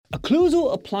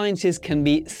Occlusal appliances can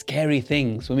be scary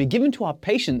things. When we give them to our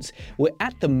patients, we're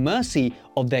at the mercy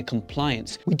of their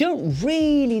compliance. We don't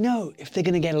really know if they're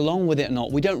going to get along with it or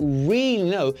not. We don't really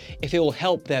know if it will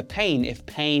help their pain, if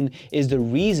pain is the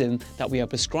reason that we are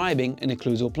prescribing an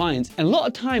occlusal appliance. And a lot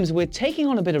of times we're taking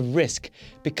on a bit of risk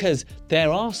because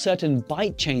there are certain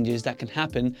bite changes that can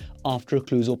happen after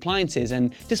occlusal appliances.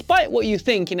 And despite what you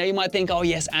think, you might think, oh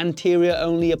yes, anterior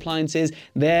only appliances,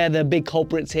 they're the big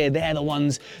culprits here, they're the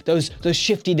ones, those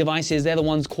shifty devices, they're the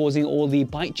ones causing all the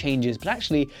bite changes. But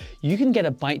actually, you can get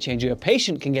a bite change, or your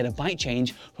patient can get a bite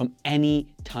change from any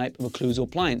type of occlusal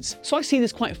appliance. So I see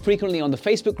this quite frequently on the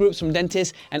Facebook groups from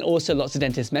dentists, and also lots of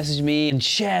dentists message me and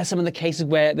share some of the cases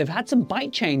where they've had some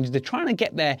bite change. They're trying to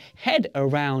get their head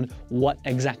around what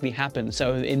exactly happened.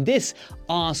 So in this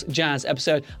Ask Jazz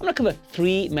episode, I'm going to cover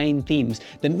three main themes.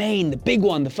 The big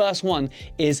one, the first one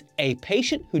is a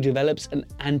patient who develops an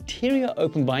anterior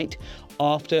open bite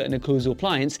after an occlusal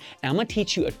appliance, and I'm going to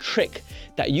teach you a trick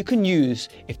that you can use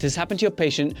if this happened to your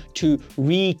patient to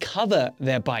recover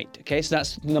their bite. Okay, so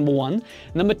that's number one.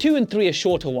 Number two and three are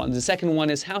shorter ones. The second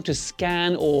one is how to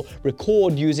scan or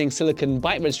record using silicone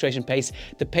bite registration paste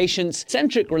the patient's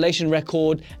centric relation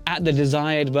record at the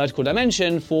desired vertical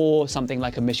dimension for something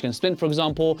like a Michigan splint, for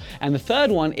example. And the third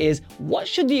one is, what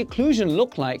should the occlusion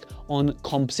look like on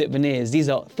composite veneers? These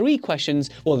are three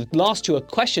questions, well, the last two are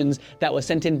questions that were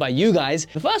sent in by you guys.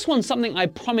 The first one's something I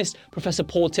promised Professor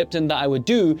Paul Tipton that I would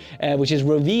do, which is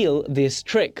reveal this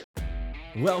trick.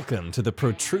 Welcome to the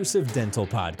Protrusive Dental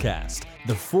Podcast,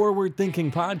 the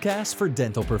forward-thinking podcast for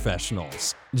dental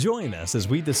professionals. Join us as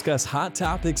we discuss hot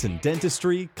topics in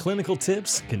dentistry, clinical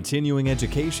tips, continuing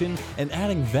education, and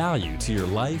adding value to your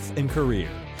life and career.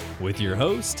 With your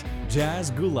host,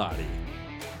 Jazz Gulati.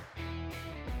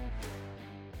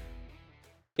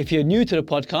 If you're new to the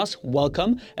podcast,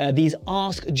 welcome. These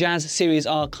Ask Jazz series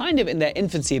are kind of in their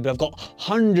infancy, but I've got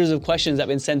hundreds of questions that have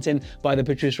been sent in by the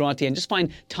Protruserati, and just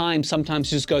find time sometimes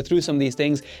to just go through some of these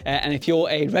things. And if you're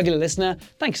a regular listener,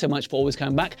 thanks so much for always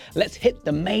coming back. Let's hit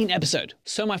the main episode.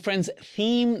 So my friends,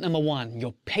 theme number one,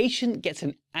 your patient gets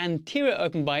an anterior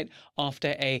open bite after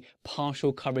a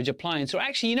partial coverage appliance. Or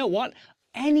actually, you know what?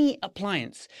 Any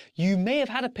appliance. You may have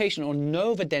had a patient or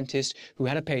know of a dentist who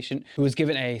had a patient who was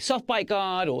given a soft bite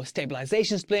guard or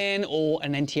stabilization splint or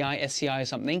an NTI, SCI or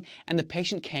something, and the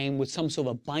patient came with some sort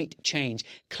of a bite change,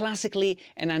 classically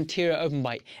an anterior open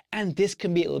bite. And this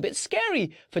can be a little bit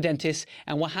scary for dentists.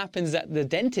 And what happens is that the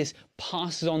dentist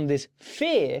passes on this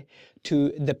fear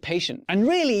to the patient. And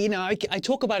really, I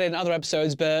talk about it in other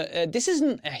episodes, but this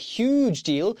isn't a huge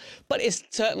deal, but it's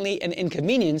certainly an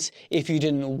inconvenience if you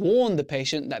didn't warn the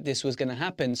patient that this was going to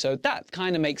happen. So that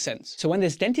kind of makes sense. So when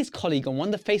this dentist colleague on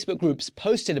one of the Facebook groups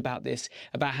posted about this,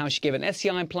 about how she gave an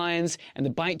SCI appliance and the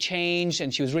bite changed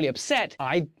and she was really upset,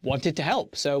 I wanted to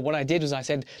help. So what I did was I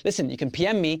said, listen, you can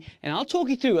PM me and I'll talk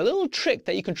you through a little trick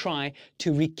that you can try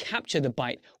to recapture the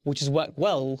bite, which has worked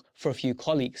well for a few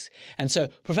colleagues. And so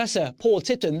Professor Paul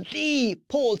Tipton, the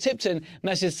Paul Tipton,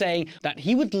 messaged saying that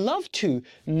he would love to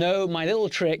know my little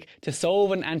trick to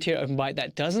solve an anterior open bite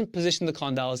that doesn't position the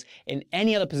condyles in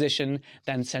any other position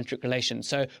than centric relation.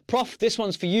 So Prof, this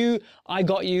one's for you, I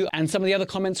got you. And some of the other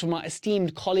comments from our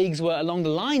esteemed colleagues were along the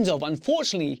lines of,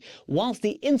 unfortunately, whilst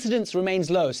the incidence remains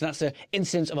low, so that's the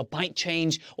incidence of a bite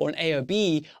change or an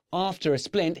AOB after a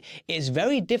splint, it's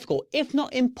very difficult, if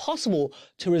not impossible,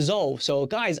 to resolve. So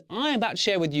guys, I'm about to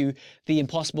share with you the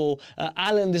impossible.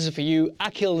 Alan, this is for you.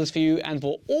 Akhil, this is for you. And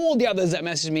for all the others that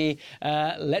message me,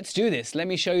 let's do this. Let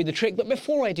me show you the trick. But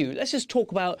before I do, let's just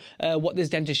talk about what this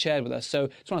dentist shared with us. So I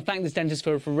just want to thank this dentist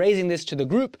for raising this to the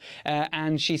group.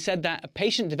 And she said that a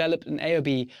patient developed an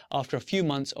AOB after a few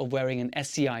months of wearing an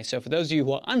SCI. So for those of you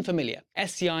who are unfamiliar,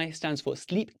 SCI stands for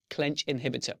sleep clench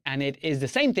inhibitor. And it is the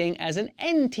same thing as an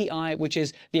NTI, which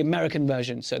is the American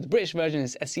version. So the British version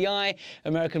is SCI,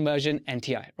 American version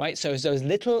NTI, right? So it's those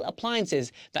little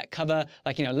appliances that cover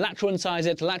lateral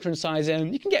incisor to lateral incisor.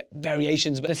 You can get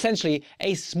variations, but essentially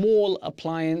a small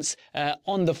appliance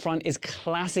on the front is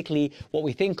classically what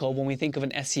we think of when we think of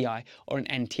an SCI or an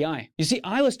NTI. You see,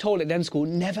 I was told at dental school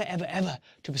never, ever, ever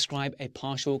to prescribe a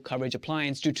partial coverage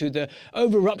appliance due to the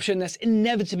over-eruption that's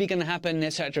inevitably going to happen,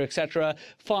 etc., etc.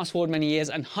 Fast forward many years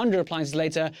and 100 appliances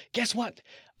later, guess what?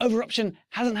 Over-eruption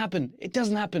hasn't happened. It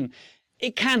doesn't happen.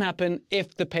 It can happen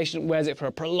if the patient wears it for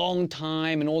a prolonged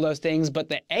time and all those things, but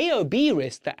the AOB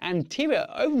risk, the anterior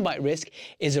open bite risk,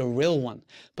 is a real one,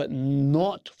 but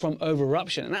not from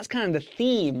over-eruption. And that's kind of the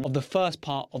theme of the first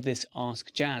part of this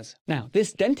Ask Jazz. Now,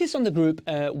 this dentist on the group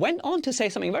went on to say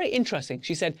something very interesting.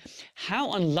 She said,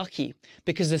 how unlucky,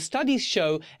 because the studies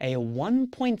show a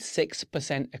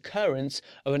 1.6% occurrence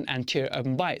of an anterior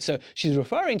open bite. So she's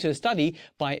referring to a study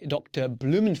by Dr.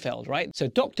 Blumenfeld, right? So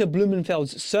Dr.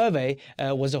 Blumenfeld's survey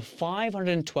was of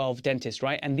 512 dentists,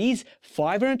 right? And these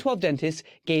 512 dentists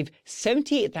gave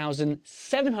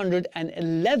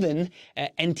 78,711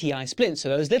 NTI splints, so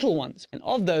those little ones. And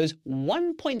of those,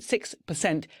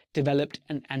 1.6% developed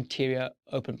an anterior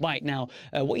open bite. Now,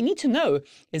 what you need to know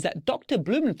is that Dr.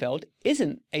 Blumenfeld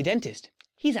isn't a dentist.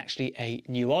 He's actually a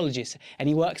neurologist and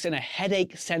he works in a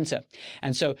headache center.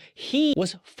 And so he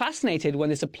was fascinated when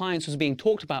this appliance was being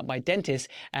talked about by dentists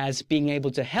as being able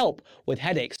to help with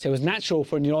headaches. So it was natural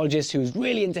for a neurologist who's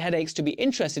really into headaches to be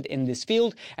interested in this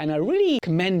field. And I really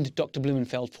commend Dr.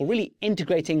 Blumenfeld for really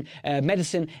integrating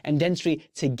medicine and dentistry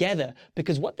together,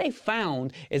 because what they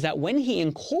found is that when he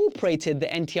incorporated the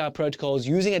NTI protocols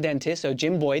using a dentist, so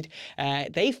Jim Boyd,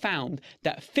 they found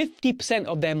that 50%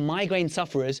 of their migraine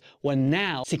sufferers were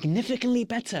now significantly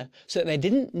better, so that they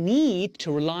didn't need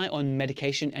to rely on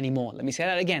medication anymore. Let me say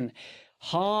that again.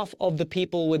 Half of the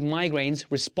people with migraines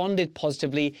responded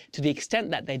positively to the extent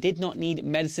that they did not need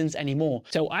medicines anymore.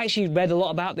 So I actually read a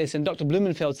lot about this, and Dr.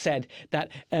 Blumenfeld said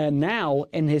that now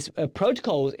in his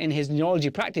protocols in his neurology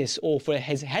practice or for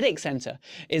his headache center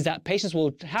is that patients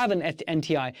will have an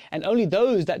NTI, and only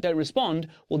those that don't respond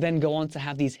will then go on to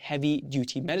have these heavy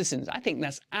duty medicines. I think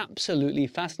that's absolutely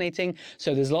fascinating.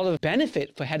 So there's a lot of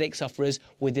benefit for headache sufferers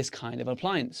with this kind of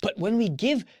appliance. But when we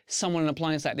give someone an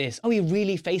appliance like this, are we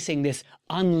really facing this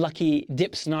unlucky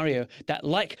dip scenario that,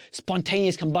 like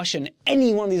spontaneous combustion,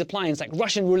 any one of these appliances, like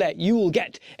Russian roulette, you will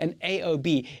get an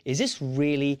AOB? Is this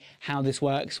really how this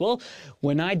works? Well,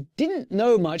 when I didn't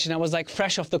know much and I was like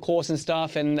fresh off the course and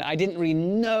stuff, and I didn't really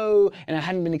know and I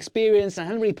hadn't been experienced and I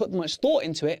hadn't really put much thought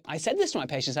into it, I said this to my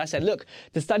patients. I said, look,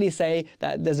 the studies say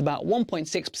that there's about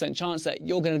 1.6% chance that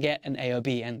you're going to get an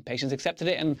AOB, and patients accepted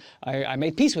it, and I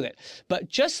made peace with it. But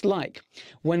just like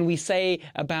when we say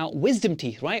about wisdom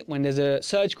teeth, right? When there's a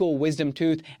surgical wisdom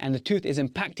tooth and the tooth is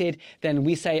impacted, then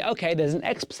we say, okay, there's an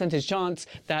X percentage chance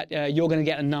that you're going to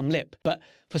get a numb lip. But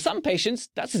for some patients,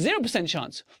 that's a 0%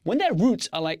 chance. When their roots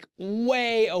are like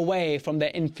way away from their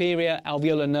inferior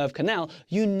alveolar nerve canal,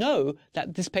 you know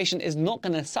that this patient is not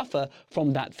going to suffer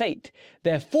from that fate.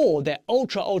 Therefore, they're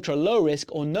ultra low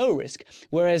risk or no risk.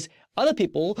 Whereas other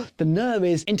people, the nerve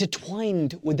is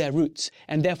intertwined with their roots,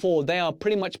 and therefore they are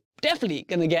pretty much definitely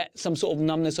going to get some sort of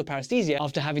numbness or paresthesia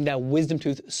after having their wisdom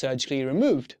tooth surgically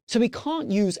removed. So we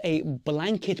can't use a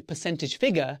blanket percentage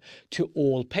figure to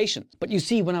all patients. But you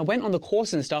see, when I went on the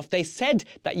course and stuff, they said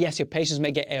that yes, your patients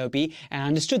may get AOB, and I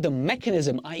understood the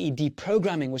mechanism, i.e.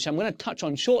 deprogramming, which I'm going to touch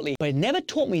on shortly, but it never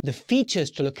taught me the features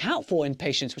to look out for in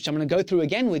patients, which I'm going to go through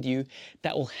again with you,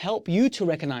 that will help you to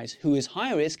recognize who is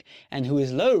high risk and who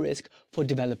is low risk for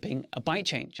developing a bite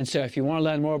change. And so if you want to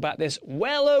learn more about this,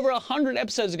 well over 100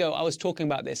 episodes ago, I was talking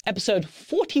about this. Episode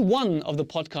 41 of the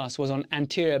podcast was on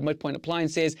anterior midpoint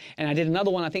appliances, and I did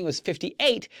another one, I think it was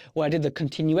 58, where I did the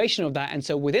continuation of that. And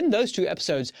so within those two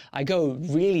episodes, I go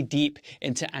really deep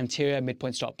into anterior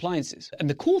midpoint stop appliances. And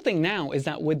the cool thing now is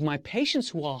that with my patients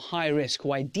who are high risk,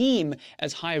 who I deem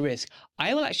as high risk,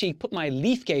 I will actually put my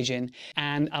leaf gauge in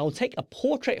and I'll take a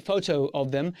portrait photo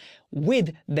of them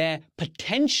with their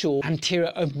potential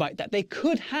anterior open bite that they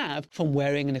could have from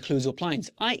wearing an occlusal appliance,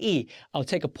 i.e. I'll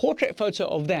take a portrait photo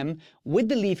of them with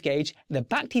the leaf gauge, the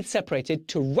back teeth separated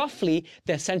to roughly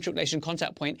their central relation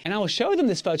contact point, and I will show them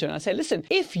this photo and I'll say, listen,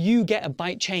 if you get a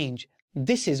bite change,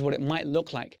 this is what it might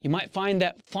look like. You might find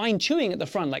that fine chewing at the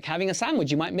front, like having a sandwich.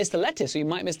 You might miss the lettuce or you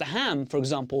might miss the ham, for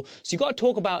example. So you've got to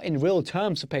talk about in real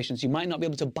terms for patients. You might not be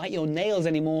able to bite your nails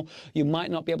anymore. You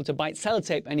might not be able to bite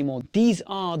sellotape anymore. These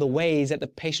are the ways that the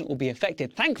patient will be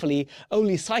affected. Thankfully,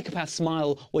 only psychopaths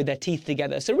smile with their teeth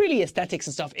together. So really aesthetics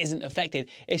and stuff isn't affected.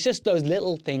 It's just those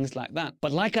little things like that.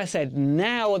 But like I said,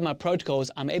 now with my protocols,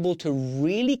 I'm able to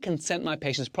really consent my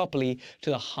patients properly to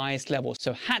the highest level.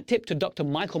 So hat tip to Dr.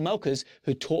 Michael Melkers, doctors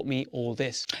who taught me all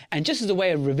this. And just as a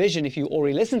way of revision, if you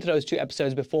already listened to those 2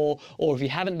 episodes before, or if you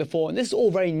haven't before, and this is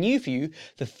all very new for you,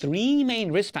 the 3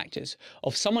 main risk factors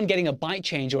of someone getting a bite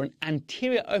change or an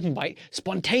anterior open bite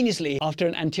spontaneously after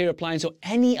an anterior appliance or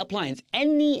any appliance,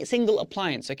 any single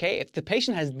appliance, okay? If the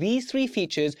patient has these 3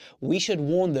 features, we should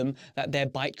warn them that their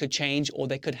bite could change or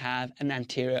they could have an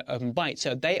anterior open bite.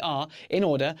 So they are, in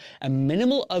order, a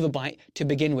minimal overbite to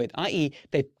begin with, i.e.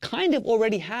 they kind of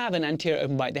already have an anterior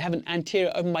open bite. They have an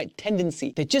anterior open bite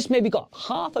tendency. They just maybe got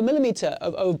 0.5 millimeter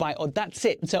of overbite, or that's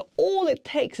it. And so all it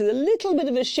takes is a little bit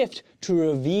of a shift to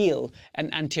reveal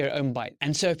an anterior open bite.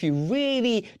 And so if you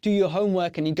really do your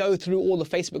homework and you go through all the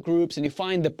Facebook groups and you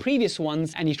find the previous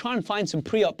ones and you try and find some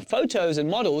pre-op photos and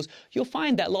models, you'll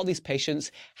find that a lot of these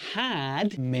patients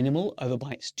had minimal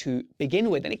overbites to begin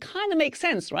with. And it kind of makes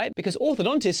sense, right? Because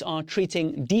orthodontists are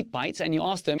treating deep bites, and you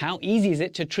ask them, how easy is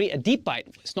it to treat a deep bite?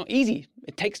 It's not easy.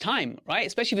 It takes time, right?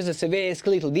 Especially if it's a severe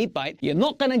skeletal deep bite. You're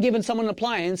not going to give someone an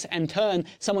appliance and turn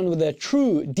someone with a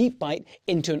true deep bite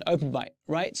into an open bite,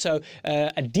 right? So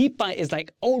a deep bite is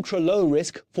like ultra low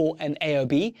risk for an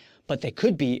AOB, but there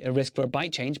could be a risk for a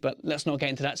bite change, but let's not get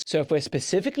into that. So if we're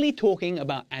specifically talking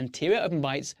about anterior open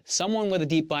bites, someone with a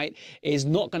deep bite is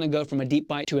not going to go from a deep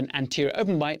bite to an anterior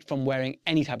open bite from wearing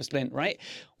any type of splint, right?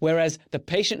 Whereas the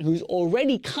patient who's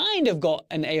already kind of got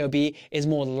an AOB is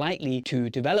more likely to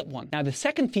develop one. Now, the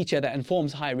second feature that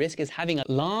informs high risk is having a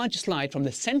large slide from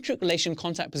the centric relation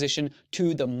contact position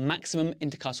to the maximum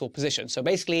intercuspal position. So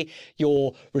basically,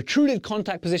 your retruded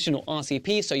contact position, or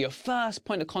RCP, so your first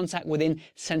point of contact within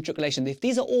centric relation. If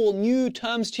these are all new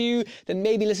terms to you, then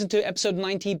maybe listen to episode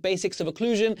 90, Basics of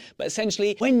Occlusion. But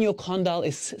essentially, when your condyle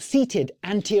is seated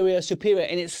anterior superior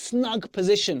in its snug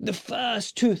position, the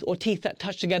first tooth or teeth that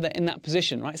touch together in that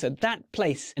position, right? So that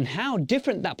place, and how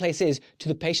different that place is to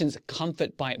the patient's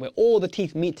comfort bite, where all the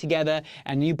teeth meet together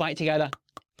and you bite together.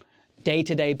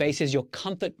 Day-to-day basis, your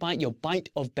comfort bite, your bite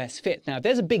of best fit. Now, if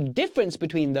there's a big difference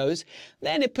between those,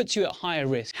 then it puts you at higher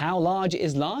risk. How large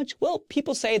is large? Well,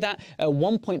 people say that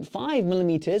 1.5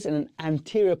 millimeters in an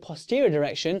anterior-posterior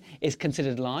direction is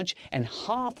considered large, and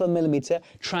 0.5 millimeter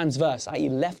transverse, i.e.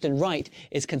 left and right,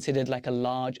 is considered like a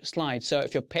large slide. So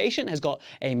if your patient has got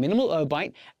a minimal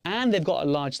overbite and they've got a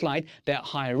large slide, they're at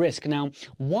higher risk. Now,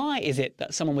 why is it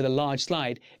that someone with a large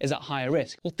slide is at higher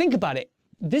risk? Well, think about it.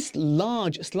 This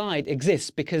large slide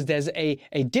exists because there's a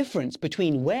difference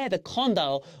between where the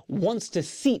condyle wants to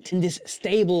seat in this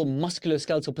stable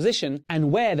musculoskeletal position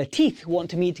and where the teeth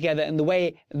want to meet together and the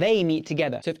way they meet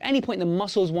together. So if at any point the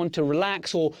muscles want to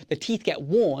relax or the teeth get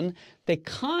worn, they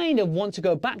kind of want to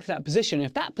go back to that position.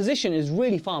 If that position is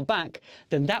really far back,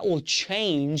 then that will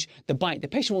change the bite. The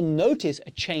patient will notice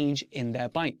a change in their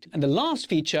bite. And the last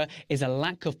feature is a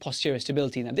lack of posterior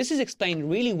stability. Now, this is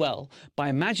explained really well by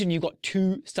imagine you've got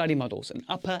 2 study models, an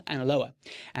upper and a lower.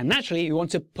 And naturally, you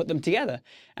want to put them together.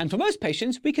 And for most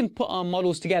patients, we can put our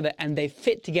models together and they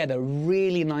fit together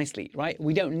really nicely, right?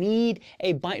 We don't need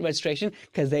a bite registration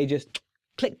because they just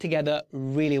click together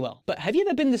really well. But have you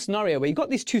ever been in this scenario where you've got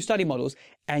these 2 study models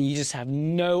and you just have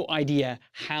no idea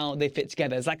how they fit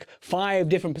together? It's like 5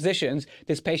 different positions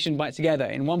this patient bites together.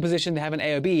 In one position, they have an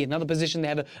AOB. In another position, they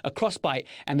have a cross bite.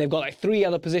 And they've got like 3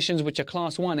 other positions which are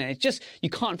class 1. And it's just, you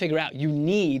can't figure out. You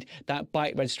need that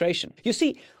bite registration. You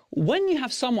see, when you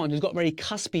have someone who's got very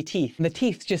cuspy teeth, and the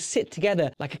teeth just sit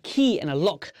together like a key and a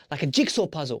lock, like a jigsaw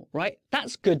puzzle, right?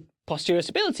 That's good posterior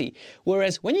stability.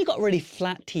 Whereas when you've got really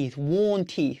flat teeth, worn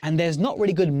teeth, and there's not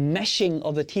really good meshing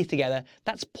of the teeth together,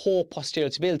 that's poor posterior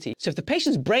stability. So if the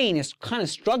patient's brain is kind of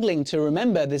struggling to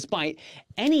remember this bite,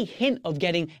 any hint of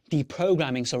getting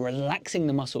deprogramming, so relaxing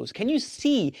the muscles, can you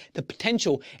see the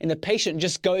potential in the patient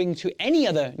just going to any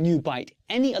other new bite,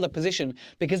 any other position,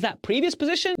 because that previous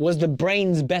position was the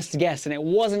brain's best guess and it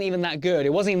wasn't even that good,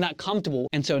 it wasn't even that comfortable.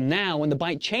 And so now when the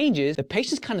bite changes, the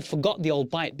patient's kind of forgot the old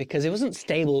bite because it wasn't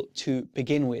stable to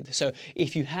begin with. So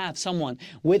if you have someone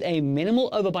with a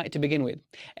minimal overbite to begin with,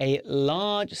 a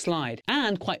large slide,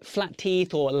 and quite flat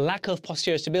teeth or lack of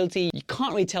posterior stability, you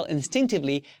can't really tell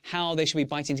instinctively how they should be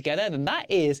biting together, then that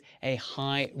is a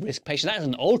high risk patient. That is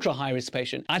an ultra high risk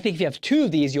patient. I think if you have 2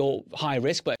 of these, you're high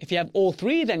risk, but if you have all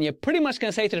 3, then you're pretty much going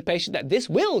to say to the patient that this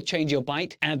will change your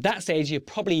bite. And at that stage, you're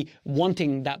probably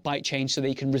wanting that bite change so that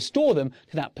you can restore them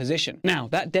to that position. Now,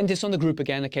 that dentist on the group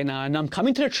again, okay, now, and I'm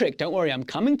coming to the trick. Don't worry, I'm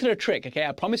coming to the trick, okay?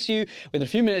 I promise you, within a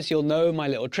few minutes, you'll know my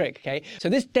little trick, okay? So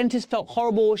this dentist felt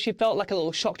horrible. She felt like a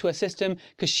little shock to her system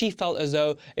because she felt as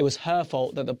though it was her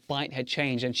fault that the bite had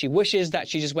changed. And she wishes that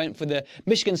she just went for the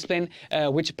Michigan splint,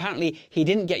 which apparently he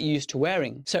didn't get used to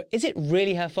wearing. So is it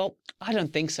really her fault? I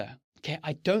don't think so. Okay,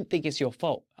 I don't think it's your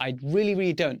fault. I really,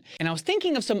 really don't. And I was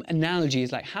thinking of some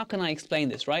analogies, like how can I explain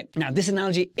this, right? Now, this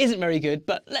analogy isn't very good,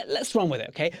 but let's run with it,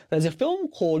 okay? There's a film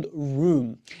called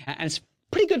Room, and it's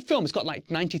pretty good film. It's got like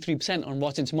 93% on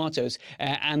Rotten Tomatoes,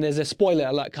 and there's a spoiler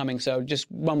alert coming, so just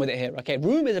run with it here. Okay,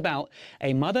 Room is about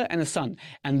a mother and a son,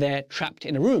 and they're trapped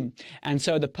in a room. And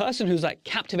so the person who's like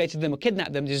captivated them or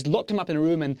kidnapped them just locked them up in a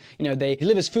room, and they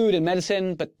delivers food and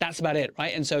medicine, but that's about it,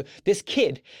 right? And so this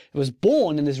kid was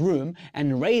born in this room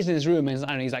and raised in this room, and I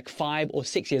don't know, he's like 5 or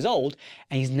 6 years old,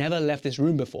 and he's never left this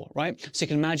room before, right? So you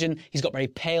can imagine he's got very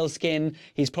pale skin,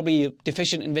 he's probably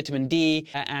deficient in vitamin D,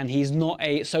 and he's not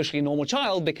a socially normal child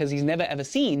because he's never ever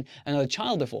seen another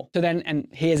child before. So then, and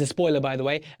here's a spoiler by the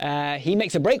way, he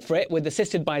makes a break for it with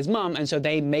assisted by his mum, and so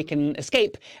they make an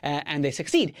escape and they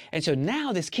succeed. And so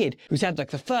now this kid who's had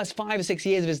like the first 5 or 6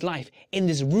 years of his life in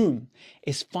this room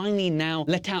is finally now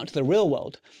let out to the real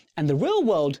world. And the real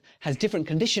world has different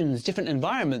conditions, different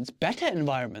environments, better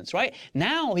environments, right?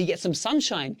 Now he gets some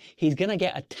sunshine. He's going to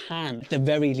get a tan at the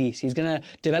very least. He's going to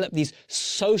develop these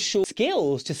social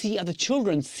skills to see other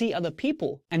children, see other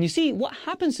people. And you see, what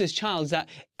happens to this child is that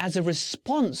as a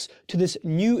response to this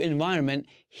new environment,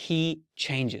 he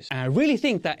changes. And I really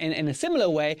think that in a similar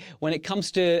way, when it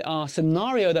comes to our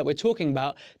scenario that we're talking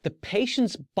about, the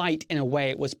patient's bite in a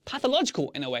way was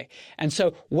pathological in a way. And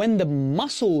so when the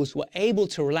muscles were able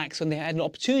to relax, when they had an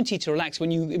opportunity to relax,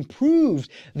 when you improved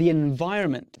the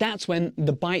environment, that's when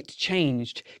the bite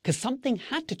changed, because something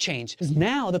had to change. Because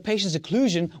now the patient's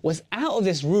occlusion was out of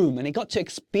this room and it got to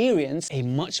experience a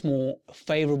much more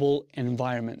favorable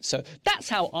environment. So that's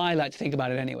how I like to think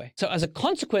about it anyway. So as a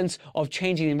consequence of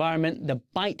changing the environment, the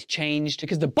bite changed,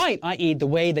 because the bite, i.e. the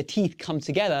way the teeth come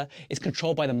together, is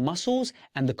controlled by the muscles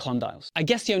and the condyles. I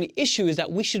guess the only issue is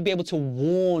that we should be able to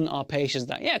warn our patients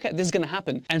that, yeah, okay, this is going to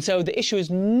happen. And so the issue is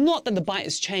not that the bite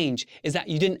has changed, is that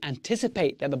you didn't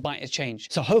anticipate that the bite has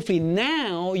changed. So hopefully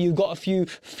now you've got a few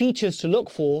features to look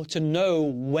for to know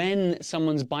when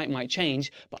someone's bite might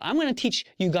change. But I'm going to teach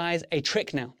you guys a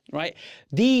trick now, right?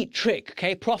 The trick,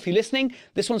 okay? Prof, you listening?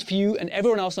 This one's for you and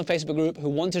everyone else on the Facebook group who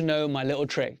want to know my little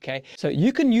trick, okay? So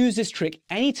you can use this trick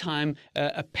anytime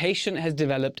a patient has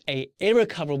developed a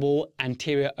irrecoverable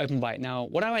anterior open bite. Now,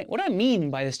 what do I mean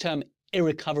by this term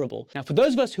irrecoverable? Now, for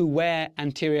those of us who wear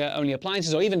anterior only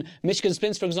appliances, or even Michigan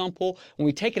splints, for example, when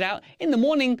we take it out in the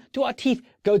morning, do our teeth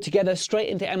go together straight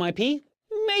into MIP?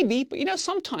 Maybe, but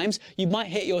sometimes you might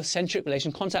hit your centric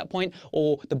relation contact point,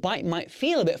 or the bite might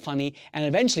feel a bit funny, and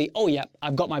eventually, oh yeah,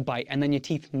 I've got my bite, and then your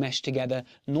teeth mesh together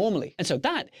normally. And so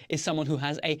that is someone who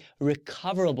has a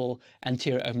recoverable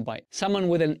anterior open bite. Someone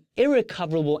with an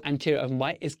irrecoverable anterior open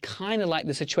bite is kind of like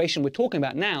the situation we're talking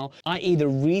about now, i.e. the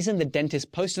reason the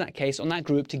dentist posted that case on that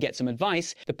group to get some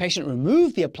advice. The patient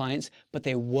removed the appliance, but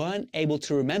they weren't able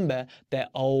to remember their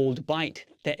old bite.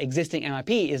 Their existing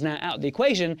MIP is now out of the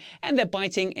equation, and they're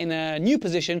biting in a new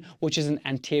position, which is an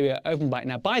anterior open bite.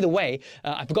 Now, by the way,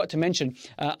 I forgot to mention,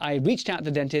 I reached out to the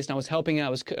dentist and I was helping her.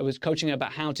 I was coaching her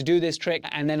about how to do this trick,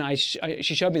 and then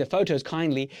she showed me the photos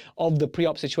kindly of the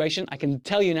pre-op situation. I can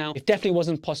tell you now, it definitely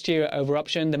wasn't posterior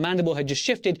overruption. The mandible had just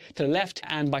shifted to the left,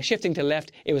 and by shifting to the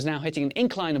left, it was now hitting an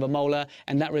incline of a molar,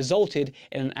 and that resulted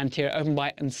in an anterior open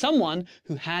bite, and someone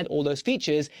who had all those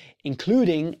features,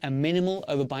 including a minimal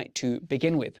overbite to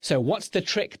begin with. So what's the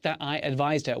trick that I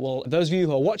advised her? Well, those of you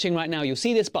who are watching right now, you'll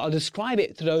see this, but I'll describe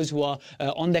it to those who are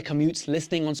on their commutes,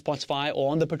 listening on Spotify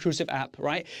or on the Protrusive app,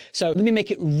 right? So let me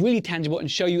make it really tangible and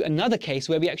show you another case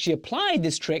where we actually applied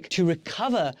this trick to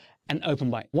recover an open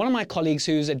bite. One of my colleagues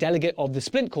who's a delegate of the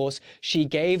splint course, she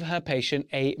gave her patient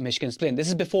a Michigan splint. This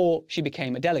is before she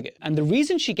became a delegate. And the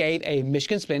reason she gave a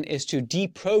Michigan splint is to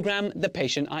deprogram the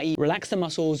patient, i.e. relax the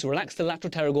muscles, relax the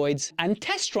lateral pterygoids, and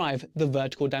test drive the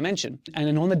vertical dimension. And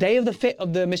then on the day of the fit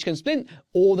of the Michigan splint,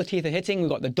 all the teeth are hitting. We've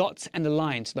got the dots and the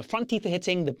lines. So the front teeth are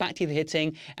hitting, the back teeth are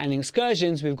hitting, and in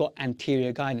excursions, we've got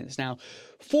anterior guidance. Now,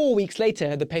 4 weeks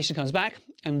later, the patient comes back,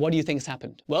 and what do you think has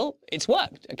happened? Well, it's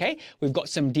worked, okay? We've got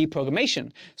some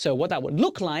deprogrammation. So what that would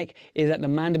look like is that the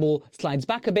mandible slides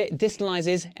back a bit,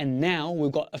 distalizes, and now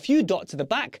we've got a few dots at the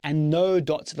back and no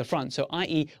dots at the front. So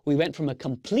i.e. we went from a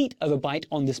complete overbite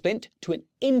on the splint to an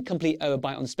incomplete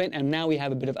overbite on the splint, and now we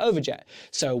have a bit of overjet.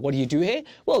 So what do you do here?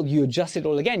 Well, you adjust it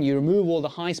all again. You remove all the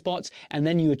high spots, and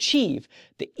then you achieve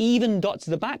the even dots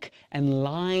at the back and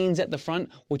lines at the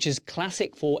front, which is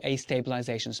classic for a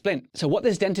stabilization splint. So what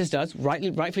this dentist does, rightly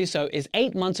rightfully so, is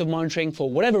 8 months of monitoring for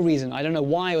whatever reason. I don't know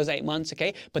why it was 8 months,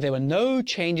 okay? But there were no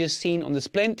changes seen on the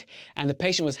splint, and the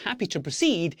patient was happy to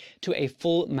proceed to a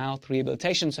full mouth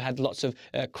rehabilitation, so had lots of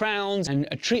crowns and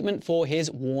a treatment for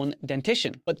his worn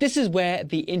dentition. But this is where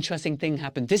the interesting thing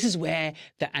happened. This is where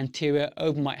the anterior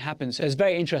open bite happens. So it's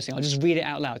very interesting. I'll just read it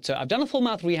out loud. So I've done a full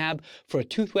mouth rehab for a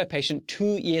tooth wear patient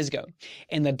 2 years ago.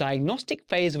 In the diagnostic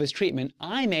phase of his treatment,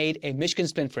 I made a Michigan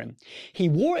splint for him. He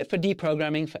wore it for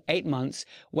deprogramming for 8 months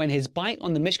when his bite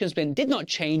on the Michigan splint did not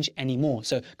change anymore.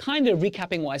 So kind of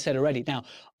recapping what I said already. Now,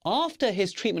 after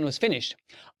his treatment was finished,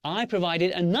 I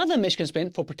provided another Michigan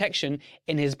splint for protection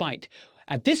in his bite.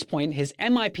 At this point, his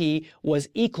MIP was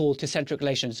equal to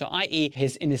centriculation, so i.e.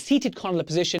 in the seated condylar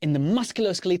position, in the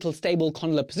musculoskeletal stable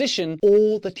condylar position,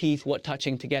 all the teeth were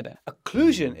touching together.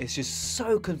 Occlusion is just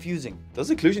so confusing. Does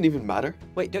occlusion even matter?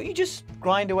 Wait, don't you just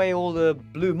grind away all the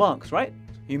blue marks, right?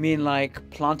 You mean like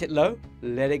plant it low,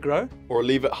 let it grow? Or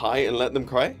leave it high and let them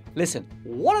cry? Listen,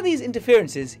 what are these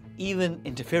interferences even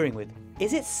interfering with?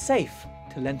 Is it safe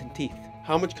to lengthen teeth?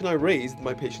 How much can I raise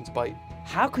my patient's bite?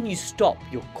 How can you stop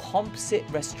your composite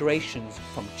restorations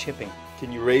from chipping?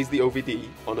 Can you raise the OVD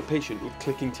on a patient with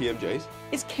clicking TMJs?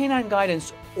 Is canine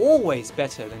guidance always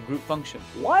better than group function?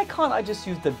 Why can't I just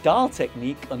use the dial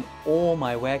technique on all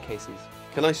my wear cases?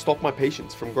 Can I stop my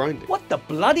patients from grinding? What the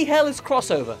bloody hell is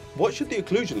crossover? What should the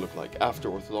occlusion look like after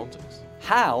orthodontics?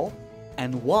 How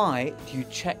and why do you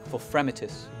check for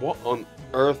fremitus? What on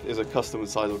earth is a custom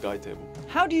incisal guide table?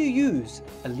 How do you use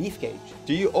a leaf gauge?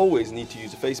 Do you always need to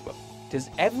use a face buff? Does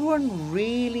everyone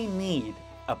really need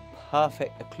a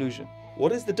perfect occlusion?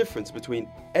 What is the difference between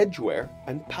edge wear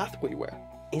and pathway wear?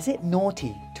 Is it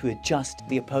naughty to adjust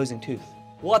the opposing tooth?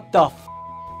 What the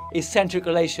is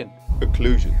centriculation?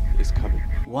 Occlusion is coming.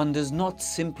 One does not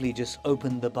simply just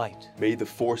open the bite. May the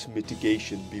force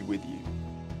mitigation be with you.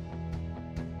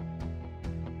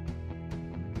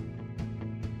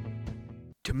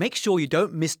 To make sure you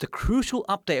don't miss the crucial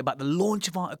update about the launch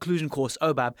of our occlusion course,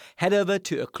 OBAB, head over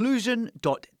to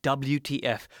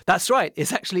occlusion.wtf. That's right,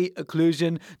 it's actually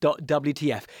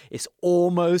occlusion.wtf. It's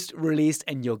almost released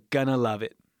and you're gonna love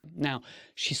it. Now,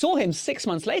 she saw him 6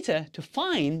 months later to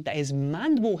find that his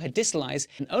mandible had distalized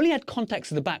and only had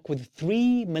contacts at the back with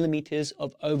 3 millimeters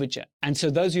of overjet. And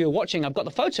so those of you who are watching, I've got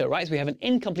the photo, right? So we have an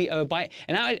incomplete overbite.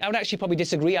 And I would actually probably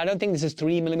disagree. I don't think this is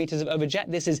 3 millimeters of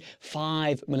overjet. This is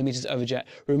 5 millimeters of overjet.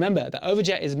 Remember, the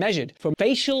overjet is measured from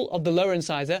facial of the lower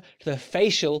incisor to the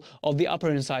facial of the upper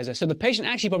incisor. So the patient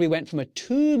actually probably went from a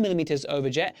 2 millimeters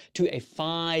overjet to a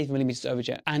 5 millimeters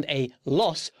overjet and a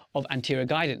loss of anterior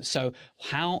guidance. So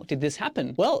how did this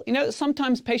happen? Well,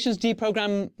 sometimes patients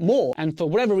deprogram more, and for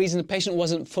whatever reason, the patient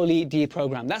wasn't fully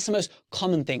deprogrammed. That's the most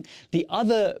common thing. The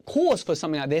other cause for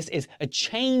something like this is a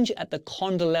change at the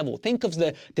condylar level. Think of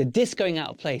the disc going out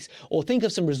of place, or think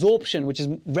of some resorption, which is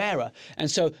rarer.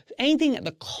 And so anything at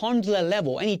the condylar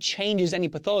level, any changes, any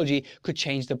pathology could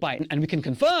change the bite. And we can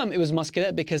confirm it was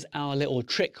muscular because our little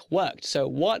trick worked. So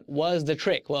what was the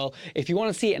trick? Well, if you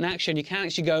want to see it in action, you can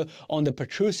actually go on the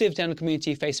Protrusive Dental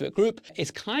Community Facebook group. It's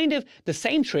kind of the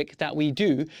same trick that we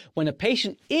do when a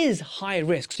patient is high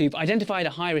risk. So you've identified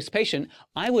a high risk patient.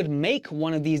 I would make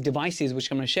one of these devices, which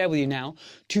I'm going to share with you now,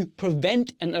 to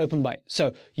prevent an open bite.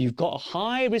 So you've got a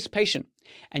high risk patient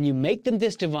and you make them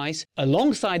this device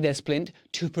alongside their splint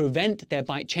to prevent their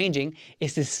bite changing.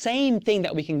 It's the same thing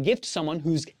that we can give to someone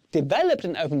who's developed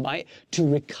an open bite to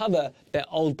recover their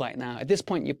old bite. Now, at this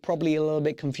point, you're probably a little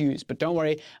bit confused, but don't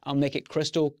worry, I'll make it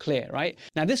crystal clear, right?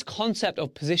 Now, this concept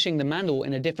of positioning the mandible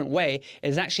in a different way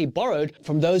is actually borrowed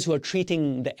from those who are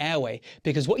treating the airway,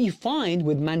 because what you find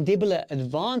with mandibular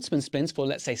advancement splints for,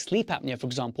 let's say, sleep apnea, for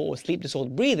example, or sleep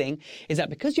disordered breathing, is that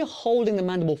because you're holding the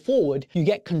mandible forward, you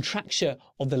get contraction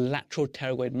of the lateral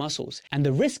pterygoid muscles. And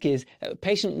the risk is that the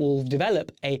patient will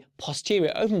develop a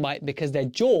posterior open bite because their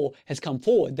jaw has come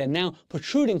forward. They're now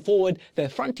protruding forward, their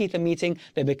front teeth are meeting,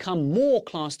 they become more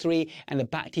class 3, and the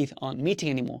back teeth aren't meeting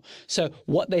anymore. So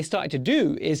what they started to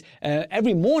do is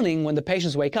every morning when the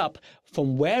patients wake up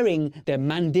from wearing their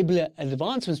mandibular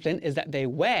advancement splint is that they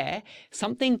wear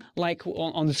something like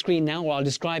on the screen now, or I'll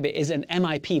describe it, is an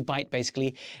MIP bite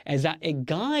basically, is that it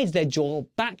guides their jaw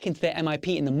back into their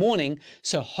MIP in the morning,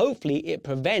 so hopefully it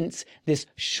prevents this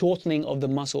shortening of the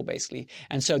muscle basically.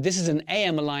 And so this is an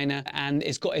AM aligner, and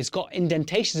it's got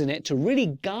indentations in it to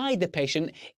really guide the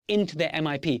patient into their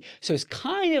MIP. So it's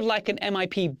kind of like an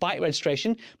MIP bite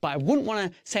registration, but I wouldn't want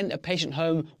to send a patient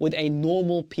home with a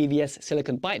normal PVS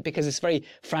silicone bite because it's very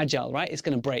fragile, right? It's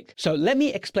going to break. So let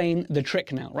me explain the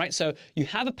trick now, right? So you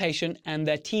have a patient and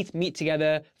their teeth meet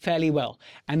together fairly well.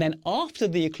 And then after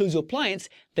the occlusal appliance,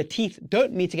 the teeth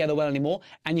don't meet together well anymore,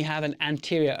 and you have an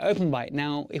anterior open bite.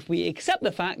 Now, if we accept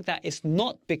the fact that it's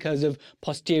not because of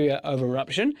posterior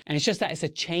overeruption, and it's just that it's a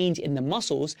change in the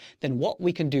muscles, then what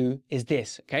we can do is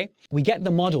this, okay? We get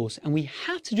the models, and we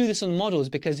have to do this on models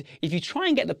because if you try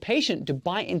and get the patient to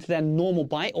bite into their normal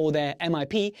bite or their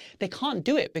MIP, they can't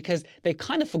do it because they've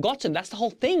kind of forgotten. That's the whole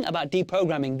thing about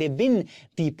deprogramming. They've been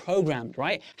deprogrammed,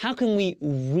 right? How can we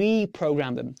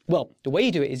reprogram them? Well, the way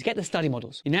you do it is get the study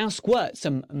models. You now squirt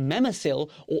some Memacil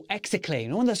or Exiclay,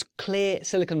 one of those clear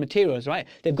silicone materials, right?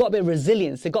 They've got a bit of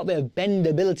resilience, they've got a bit of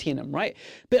bendability in them, right?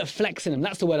 Bit of flex in them,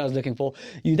 that's the word I was looking for.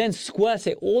 You then squirt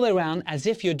it all around as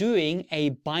if you're doing a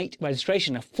bite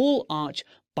registration, a full arch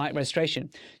bite registration.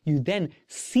 You then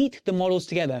seat the models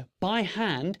together by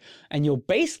hand, and you're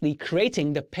basically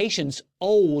creating the patient's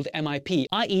old MIP,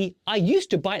 i.e. I used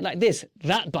to bite like this,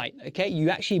 that bite, okay? You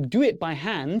actually do it by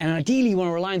hand, and ideally you want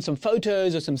to rely on some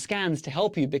photos or some scans to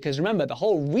help you, because remember, the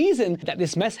whole reason that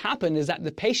this mess happened is that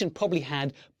the patient probably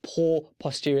had poor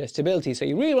posterior stability. So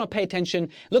you really want to pay attention,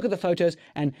 look at the photos,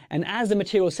 and as the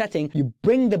material is setting, you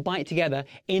bring the bite together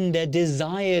in the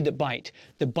desired bite,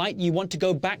 the bite you want to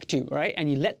go back to, right?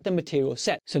 And you let the material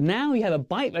set. So now you have a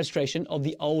bite registration of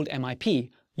the old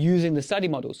MIP using the study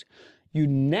models. You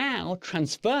now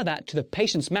transfer that to the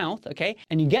patient's mouth, okay?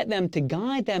 And you get them to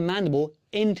guide their mandible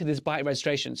into this bite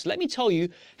registration. So let me tell you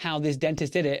how this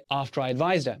dentist did it after I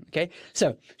advised her, okay?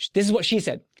 So this is what she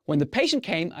said. When the patient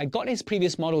came, I got his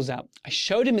previous models out. I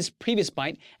showed him his previous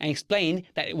bite and explained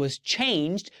that it was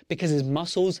changed because his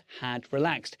muscles had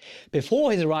relaxed.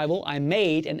 Before his arrival, I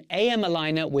made an AM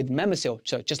aligner with Memacil,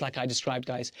 so just like I described,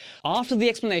 guys. After the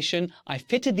explanation, I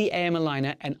fitted the AM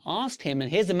aligner and asked him, and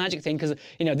here's the magic thing, because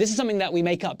this is something that we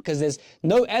make up because there's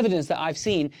no evidence that I've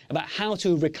seen about how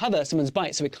to recover someone's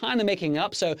bite, so we're kind of making it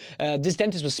up. So this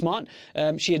dentist was smart.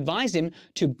 She advised him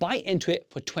to bite into it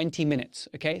for 20 minutes,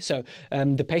 okay? So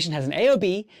the patient has an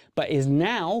AOB, but is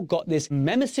now got this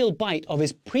Memacil bite of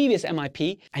his previous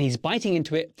MIP, and he's biting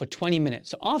into it for 20 minutes.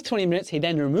 So after 20 minutes, he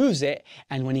then removes it,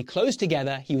 and when he closed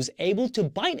together, he was able to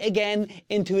bite again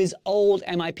into his old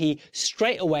MIP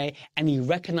straight away, and he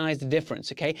recognized the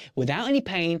difference, okay? Without any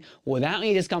pain, without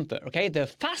any discomfort, okay? The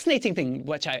fascinating thing,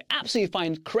 which I absolutely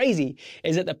find crazy,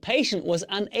 is that the patient was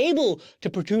unable to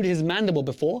protrude his mandible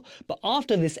before, but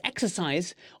after this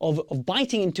exercise of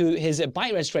biting into his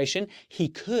bite registration, he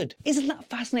could. Isn't that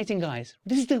fascinating, guys?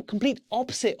 This is the complete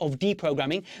opposite of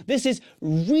deprogramming. This is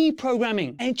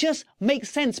reprogramming. And it just makes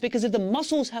sense because if the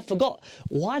muscles have forgot,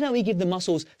 why don't we give the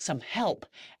muscles some help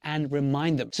and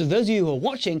remind them? So those of you who are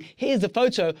watching, here's the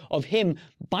photo of him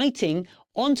biting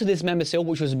onto this Memacil,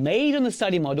 which was made on the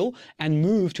study model and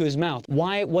moved to his mouth.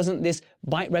 Why wasn't this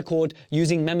bite record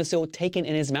using Memacil taken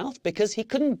in his mouth? Because he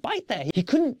couldn't bite there. He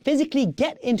couldn't physically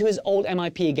get into his old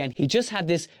MIP again. He just had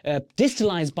this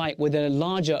distalized bite with a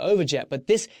larger overjet, but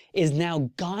this is now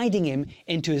guiding him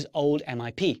into his old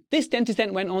MIP. This dentist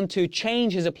then went on to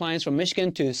change his appliance from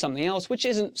Michigan to something else, which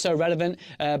isn't so relevant,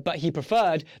 but he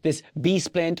preferred this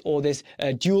B-splint or this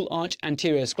dual arch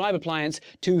anterior scribe appliance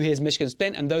to his Michigan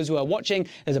splint. And those who are watching,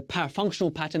 there's a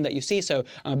parafunctional pattern that you see. So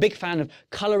I'm a big fan of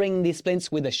coloring these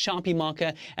splints with a Sharpie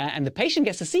marker, and the patient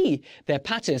gets to see their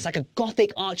pattern. It's like a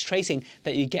Gothic arch tracing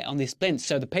that you get on these splints.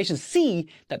 So the patients see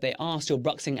that they are still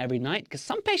bruxing every night, because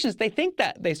some patients, they think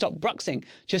that they stop bruxing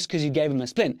just because you gave them a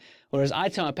splint. Whereas I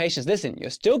tell my patients, listen, you're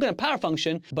still going to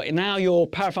parafunction, but now you're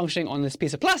parafunctioning on this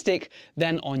piece of plastic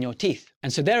than on your teeth.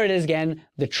 And so there it is again.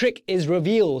 The trick is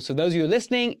revealed. So those of you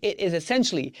listening, it is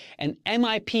essentially an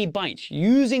MIP bite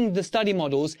using the study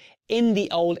models in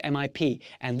the old MIP.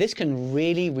 And this can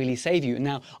really, really save you.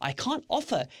 Now, I can't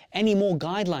offer any more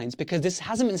guidelines because this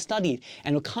hasn't been studied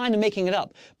and we're kind of making it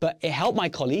up, but it helped my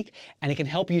colleague and it can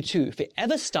help you too. If it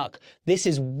ever stuck, this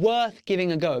is worth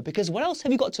giving a go, because what else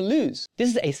have you got to lose?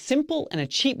 This is a simple and a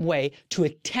cheap way to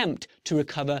attempt to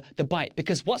recover the bite,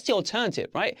 because what's the alternative,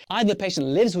 right? Either the patient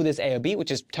lives with this AOB,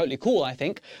 which is totally cool, I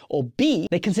think, or B,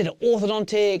 they consider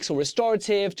orthodontics or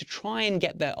restorative to try and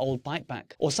get their old bite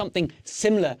back, or something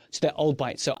similar to their old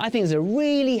bite. So I think it's a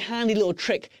really handy little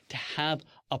trick to have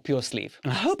up your sleeve.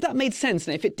 And I hope that made sense.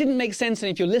 And if it didn't make sense,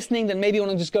 and if you're listening, then maybe you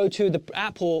want to just go to the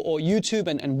app or YouTube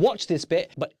and watch this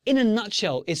bit. But in a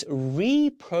nutshell, it's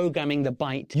reprogramming the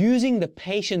bite using the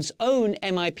patient's own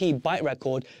MIP bite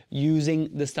record using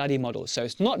the study model. So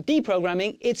it's not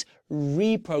deprogramming, it's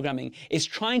reprogramming. It's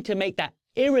trying to make that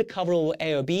irrecoverable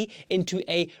AOB into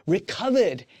a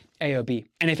recovered AOB.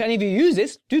 And if any of you use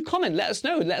this, do comment, let us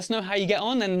know. Let us know how you get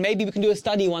on, and maybe we can do a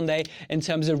study one day in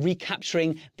terms of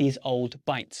recapturing these old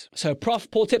bites. So Prof.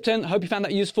 Paul Tipton, I hope you found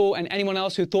that useful, and anyone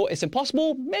else who thought it's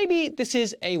impossible, maybe this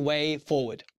is a way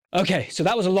forward. Okay, so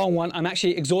that was a long one. I'm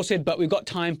actually exhausted, but we've got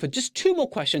time for just 2 more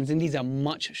questions, and these are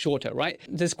much shorter, right?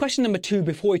 There's question number 2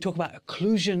 before we talk about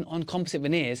occlusion on composite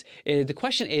veneers. The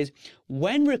question is,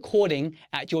 when recording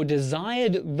at your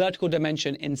desired vertical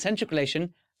dimension in centric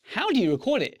relation, how do you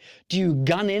record it? Do you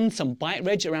gun in some bite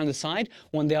ridge around the side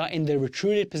when they are in the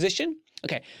retruded position?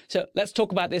 Okay, so let's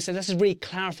talk about this and let's just really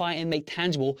clarify and make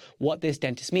tangible what this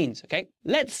dentist means, okay?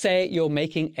 Let's say you're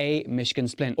making a Michigan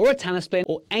splint or a Tanner splint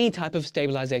or any type of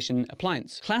stabilization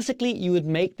appliance. Classically, you would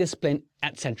make this splint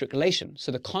at centric relation.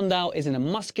 So the condyle is in a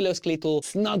musculoskeletal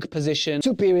snug position,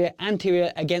 superior,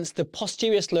 anterior against the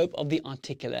posterior slope of the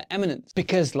articular eminence.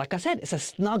 Because like I said, it's a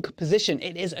snug position.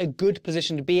 It is a good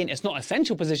position to be in. It's not an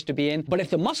essential position to be in, but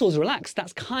if the muscles relax,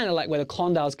 that's kind of like where the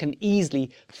condyles can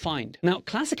easily find. Now,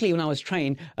 classically, when I was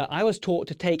trained, I was taught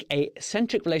to take a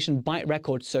centric relation bite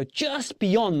record, so just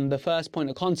beyond the first point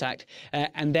of contact,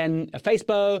 and then a face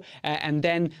bow, and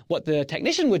then what the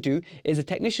technician would do is the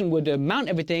technician would mount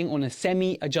everything on a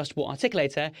semi-adjustable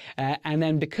articulator, and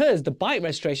then because the bite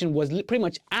registration was pretty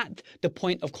much at the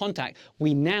point of contact,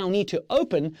 we now need to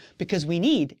open because we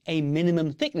need a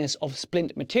minimum thickness of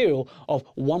splint material of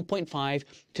 1.5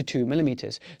 to 2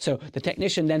 millimeters. So the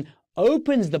technician then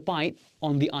opens the bite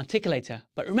on the articulator.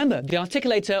 But remember, the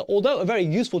articulator, although a very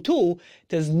useful tool,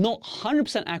 does not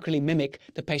 100% accurately mimic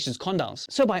the patient's condyles.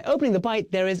 So by opening the bite,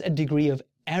 there is a degree of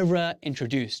error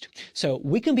introduced. So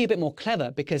we can be a bit more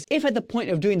clever, because if at the point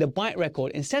of doing the bite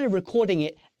record, instead of recording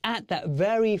it at that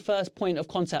very first point of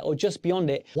contact or just beyond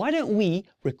it, why don't we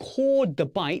record the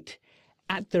bite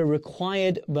at the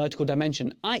required vertical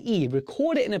dimension, i.e.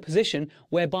 record it in a position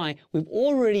whereby we've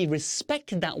already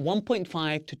respected that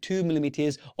 1.5 to 2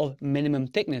 millimeters of minimum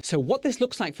thickness. So what this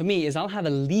looks like for me is I'll have a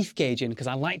leaf gauge in, because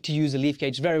I like to use a leaf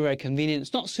gauge. Very, very convenient.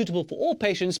 It's not suitable for all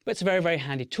patients, but it's a very, very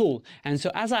handy tool. And so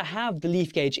as I have the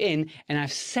leaf gauge in and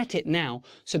I've set it now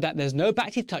so that there's no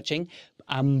back teeth touching,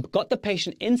 got the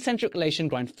patient in centric relation,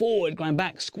 grind forward, grind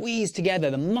back, squeeze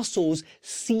together. The muscles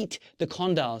seat the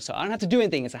condyle. So I don't have to do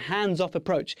anything. It's a hands-off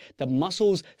approach. The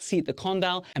muscles seat the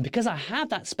condyle. And because I have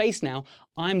that space now,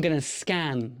 I'm going to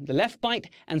scan the left bite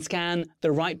and scan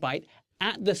the right bite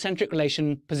at the centric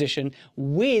relation position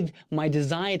with my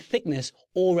desired thickness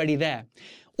already there.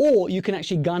 Or you can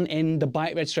actually gun in the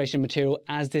bite registration material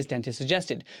as this dentist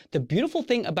suggested. The beautiful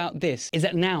thing about this is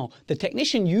that now the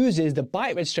technician uses the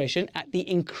bite registration at the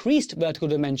increased vertical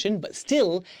dimension, but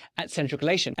still at centric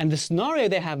relation. And the scenario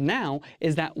they have now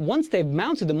is that once they've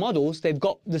mounted the models, they've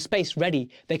got the space ready.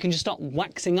 They can just start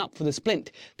waxing up for the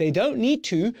splint. They don't need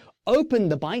to open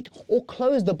the bite or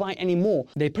close the bite anymore.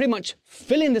 They pretty much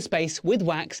fill in the space with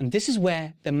wax, and this is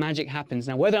where the magic happens.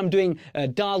 Now, whether I'm doing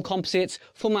dial composites,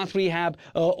 full mouth rehab,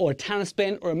 or a Tanner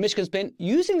splint or a Michigan splint,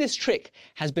 using this trick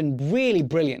has been really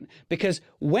brilliant, because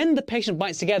when the patient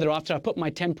bites together after I put my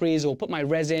temporaries or put my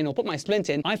resin or put my splint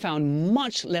in, I found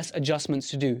much less adjustments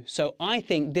to do. So I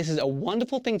think this is a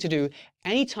wonderful thing to do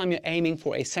anytime you're aiming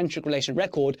for a centric relation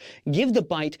record. Give the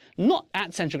bite not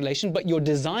at centric relation, but your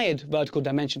desired vertical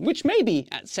dimension, which may be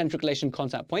at centric relation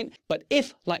contact point. But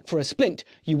if, like for a splint,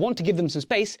 you want to give them some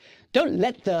space, don't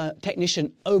let the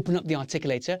technician open up the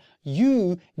articulator.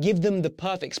 You give them the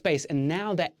perfect space, and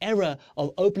now that error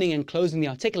of opening and closing the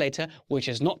articulator, which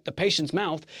is not the patient's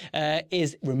mouth,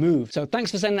 is removed. So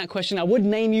thanks for sending that question. I would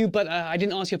name you, but I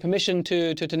didn't ask your permission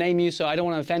to name you, so I don't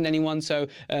want to offend anyone, so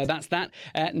that's that.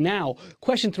 Now,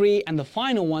 question 3, and the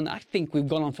final one. I think we've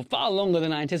gone on for far longer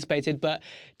than I anticipated, but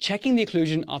checking the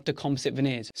occlusion after composite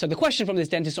veneers. So the question from this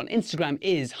dentist on Instagram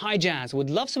is, "Hi Jazz, would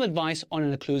love some advice on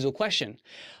an occlusal question.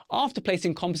 After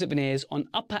placing composite veneers on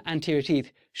upper anterior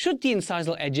teeth, should the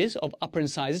incisal edges of upper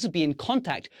incisors be in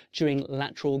contact during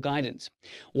lateral guidance?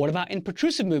 What about in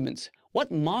protrusive movements?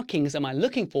 What markings am I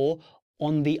looking for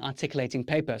on the articulating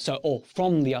paper?" Or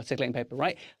from the articulating paper,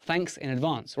 right? Thanks in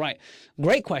advance, right?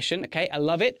 Great question, okay, I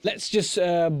love it. Let's just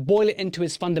boil it into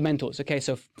its fundamentals, okay?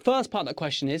 So first part of the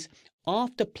question is,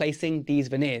 after placing these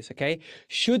veneers, okay,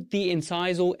 should the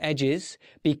incisal edges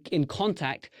be in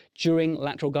contact during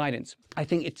lateral guidance? I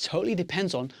think it totally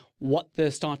depends on what the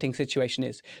starting situation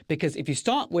is. Because if you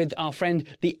start with our friend,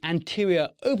 the anterior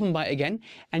open bite again,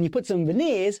 and you put some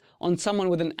veneers on someone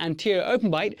with an anterior open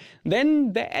bite,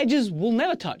 then their edges will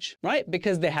never touch, right?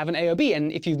 Because they have an AOB.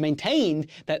 And if you've maintained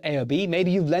that AOB, maybe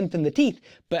you've lengthened the teeth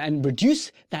and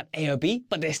reduced that AOB,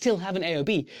 but they still have an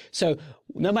AOB. So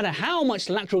no matter how much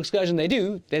lateral excursion they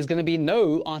do, there's going to be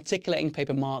no articulating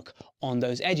paper mark on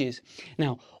those edges.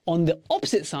 Now, on the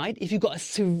opposite side, if you've got a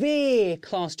severe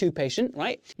class 2 patient,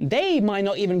 right, they might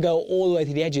not even go all the way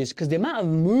to the edges because the amount of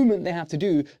movement they have to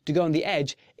do to go on the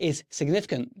edge is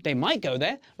significant. They might go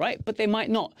there, right, but they might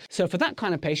not. So for that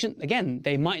kind of patient, again,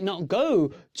 they might not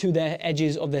go to their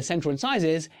edges of their central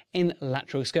incisors in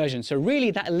lateral excursion. So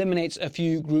really that eliminates a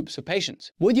few groups of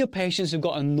patients. With your patients who've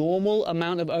got a normal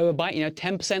amount of overbite,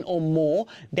 10% or more,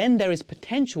 then there is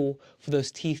potential for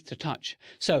those teeth to touch.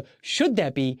 So should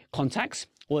there be contacts?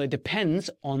 Well, it depends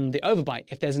on the overbite.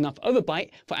 If there's enough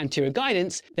overbite for anterior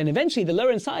guidance, then eventually the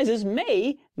lower incisors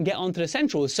may get onto the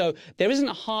centrals. So there isn't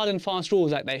a hard and fast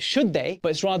rules like there should they, but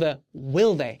it's rather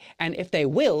will they? And if they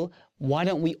will, why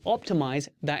don't we optimize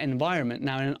that environment?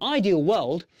 Now, in an ideal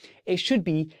world, it should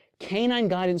be canine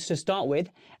guidance to start with,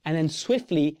 and then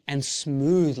swiftly and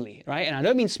smoothly, right? And I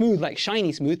don't mean smooth like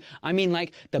shiny smooth. I mean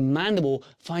like the mandible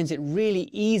finds it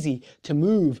really easy to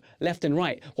move left and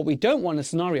right. What we don't want in a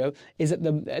scenario is that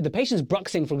the patient's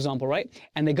bruxing, for example, right?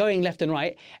 And they're going left and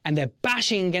right, and they're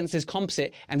bashing against this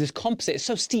composite, and this composite is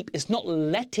so steep, it's not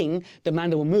letting the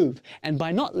mandible move. And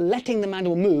by not letting the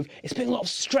mandible move, it's putting a lot of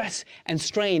stress and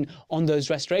strain on those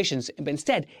restorations. But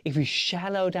instead, if we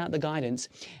shallowed out the guidance,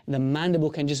 the mandible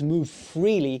can just move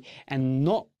freely and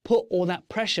not put all that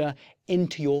pressure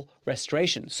into your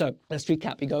restoration. So let's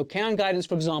recap. You go canine guidance,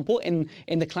 for example, in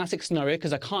the classic scenario,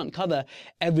 because I can't cover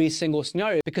every single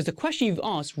scenario, because the question you've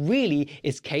asked really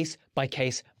is case by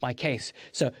case by case.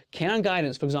 So canine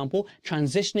guidance, for example,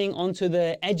 transitioning onto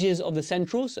the edges of the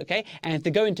centrals, okay? And if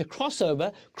they go into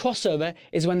crossover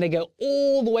is when they go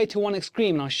all the way to one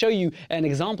extreme. And I'll show you an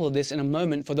example of this in a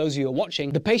moment for those of you who are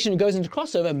watching. The patient who goes into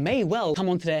crossover may well come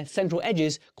onto their central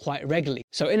edges quite regularly.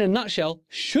 So in a nutshell,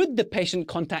 should the patient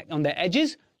contact on their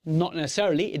edges? Not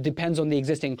necessarily, it depends on the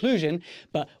existing occlusion,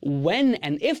 but when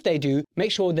and if they do,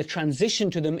 make sure the transition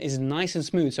to them is nice and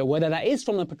smooth. So whether that is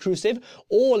from the protrusive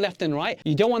or left and right,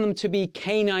 you don't want them to be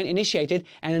canine initiated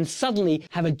and then suddenly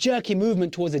have a jerky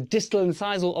movement towards the distal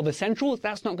incisal of the central.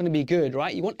 That's not going to be good,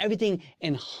 right? You want everything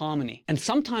in harmony. And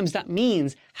sometimes that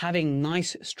means having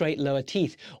nice straight lower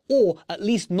teeth, or at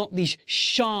least not these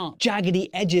sharp,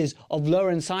 jaggedy edges of lower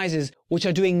incisors, which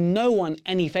are doing no one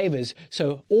any favors.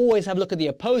 So always have a look at the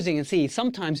opposing and see,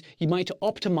 sometimes you might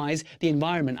optimize the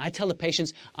environment. I tell the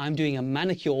patients, I'm doing a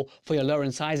manicure for your lower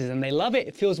incisors, and they love it.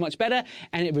 It feels much better,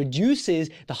 and it reduces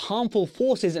the harmful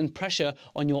forces and pressure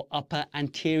on your upper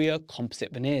anterior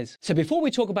composite veneers. So before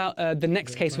we talk about the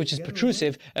next case, which is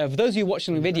protrusive, for those of you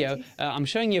watching the video, I'm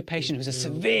showing you a patient who's a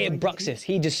severe bruxist.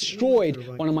 He destroyed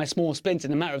one of my small splints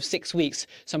in a matter of 6 weeks.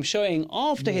 So I'm showing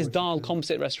after his dial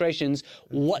composite restorations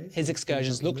what his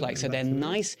excursions look like. So they're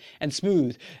nice and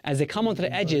smooth. As they come onto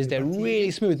the edges, they're really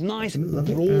smooth, nice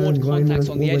broad contacts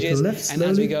on the edges. And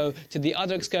as we go to the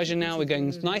other excursion now, we're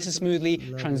going nice and smoothly,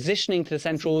 transitioning to the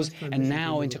centrals and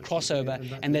now into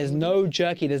crossover. And there's no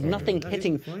jerky, there's nothing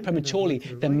hitting prematurely.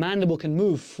 The mandible can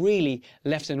move freely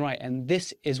left and right. And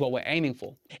this is what we're aiming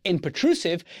for. In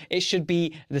protrusive, it should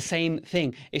be the same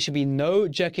thing. It should be no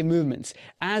jerky movements.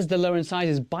 As the lower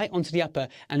incisors bite onto the upper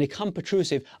and become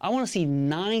protrusive, I want to see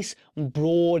nice,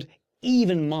 broad,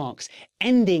 even marks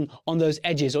ending on those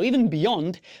edges or even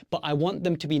beyond, but I want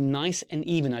them to be nice and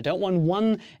even. I don't want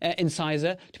one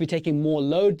incisor to be taking more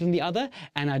load than the other,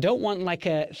 and I don't want like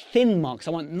thin marks.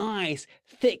 I want nice,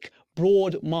 thick,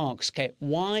 broad marks. Okay,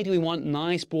 why do we want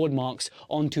nice broad marks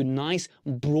onto nice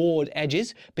broad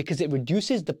edges? Because it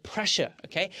reduces the pressure,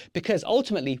 okay? Because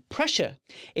ultimately pressure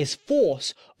is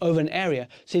force over an area.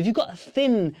 So if you've got a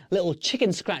thin little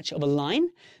chicken scratch of a line,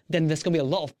 then there's going to be a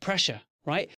lot of pressure,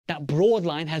 right? That broad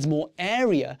line has more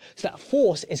area, so that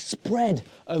force is spread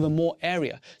over more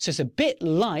area. So it's a bit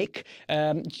like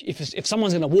if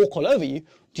someone's going to walk all over you,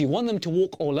 do you want them to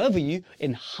walk all over you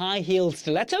in high-heeled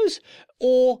stilettos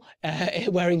or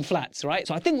wearing flats, right?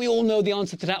 So I think we all know the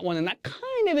answer to that one, and that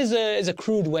kind of is a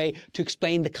crude way to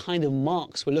explain the kind of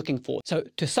marks we're looking for. So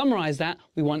to summarize that,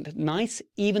 we want nice,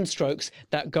 even strokes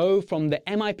that go from the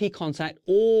MIP contact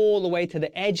all the way to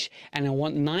the edge, and I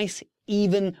want nice,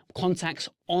 even contacts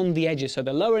on the edges. So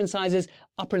the lower incisors,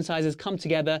 upper incisors come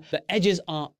together. The edges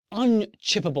are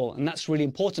unchippable, and that's really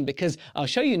important because I'll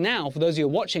show you now, for those of you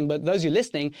watching, but those of you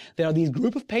listening, there are these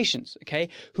group of patients, okay,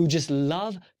 who just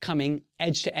love coming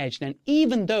edge to edge. And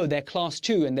even though they're class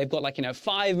 2 and they've got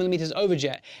 5 millimeters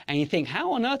overjet, and you think,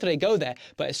 how on earth do they go there?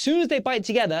 But as soon as they bite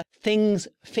together, things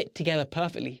fit together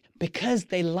perfectly. Because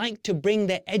they like to bring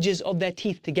their edges of their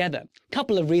teeth together.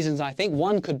 Couple of reasons, I think.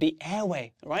 One could be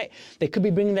airway, right? They could be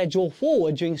bringing their jaw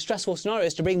forward during stressful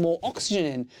scenarios to bring more oxygen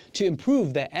in to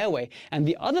improve their airway. And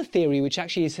the other theory, which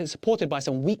actually is supported by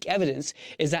some weak evidence,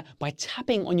 is that by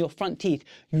tapping on your front teeth,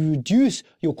 you reduce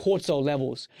your cortisol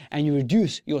levels and you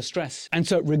reduce your stress. And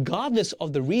so regardless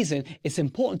of the reason, it's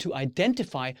important to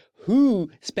identify who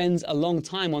spends a long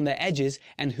time on their edges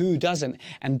and who doesn't.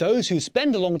 And those who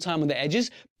spend a long time on their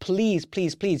edges, please,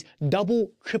 please, please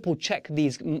double, triple check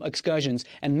these excursions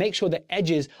and make sure the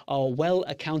edges are well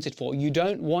accounted for. You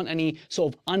don't want any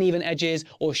sort of uneven edges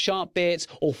or sharp bits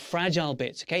or fragile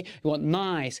bits, okay? You want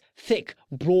nice, thick,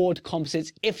 broad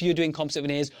composites if you're doing composite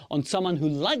veneers on someone who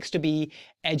likes to be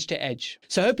edge to edge.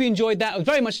 So I hope you enjoyed that. It was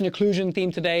very much an occlusion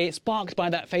theme today, sparked by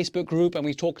that Facebook group, and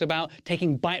we talked about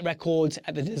taking bite records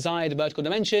at the desired vertical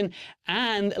dimension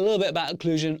and a little bit about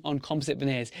occlusion on composite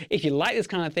veneers. If you like this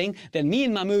kind of thing, then me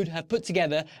and Mahmoud have put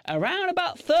together around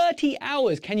about 30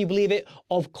 hours, can you believe it,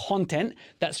 of content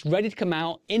that's ready to come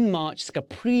out in March. It's like a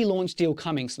pre-launch deal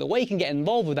coming. So the way you can get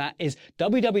involved with that is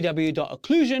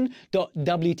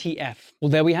www.occlusion.wtf. Well,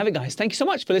 there we have it, guys. Thank you so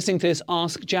much for listening to this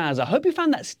Ask Jazz. I hope you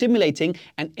found that stimulating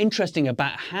and interesting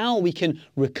about how we can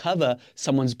recover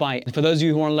someone's bite. And for those of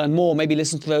you who want to learn more, maybe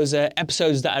listen to those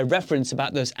episodes that I referenced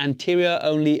about those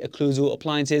anterior-only occlusal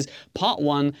appliances, part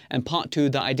 1 and part 2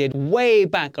 that I did way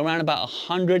back around about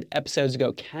 100 episodes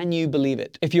ago. Can you believe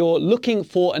it? If you're looking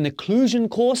for an occlusion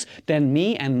course, then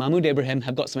me and Mahmoud Ibrahim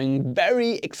have got something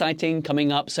very exciting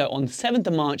coming up. So on 7th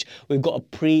of March, we've got a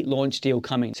pre-launch deal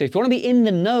coming. So if you want to be in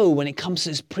the know when it comes to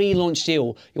this pre-launch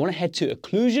deal, you want to head to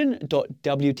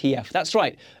occlusion.wtf. That's right,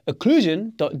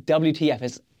 occlusion.wtf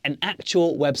is an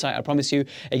actual website, I promise you.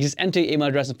 You just enter your email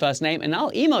address and first name, and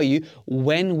I'll email you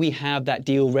when we have that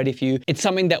deal ready for you. It's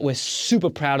something that we're super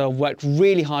proud of, worked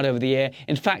really hard over the year.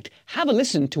 In fact, have a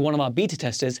listen to one of our beta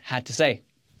testers had to say.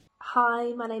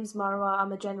 Hi, my name's Marwa.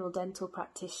 I'm a general dental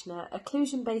practitioner.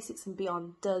 Occlusion Basics and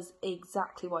Beyond does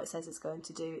exactly what it says it's going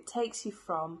to do. It takes you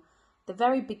from the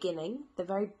very beginning, the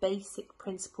very basic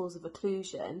principles of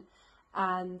occlusion,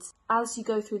 and as you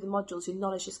go through the modules, your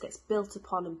knowledge just gets built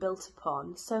upon,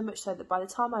 so much so that by the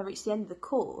time I reached the end of the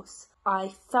course,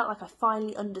 I felt like I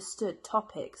finally understood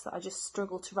topics that I just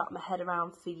struggled to wrap my head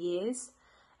around for years.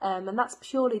 And that's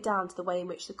purely down to the way in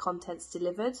which the content's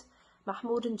delivered.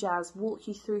 Mahmoud and Jazz walk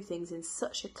you through things in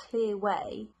such a clear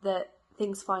way that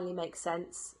things finally make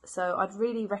sense. So I'd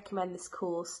really recommend this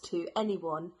course to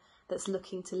anyone that's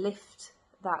looking to lift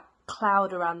that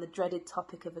cloud around the dreaded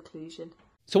topic of occlusion.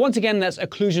 So once again, that's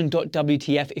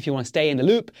occlusion.wtf if you want to stay in the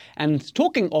loop. And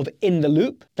talking of in the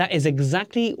loop, that is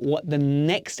exactly what the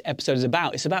next episode is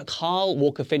about. It's about Carl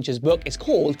Walker Finch's book. It's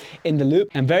called In the Loop.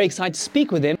 I'm very excited to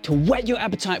speak with him to whet your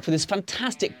appetite for this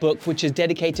fantastic book, which is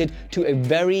dedicated to a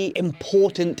very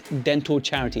important dental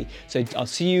charity. So I'll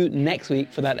see you next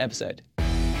week for that episode.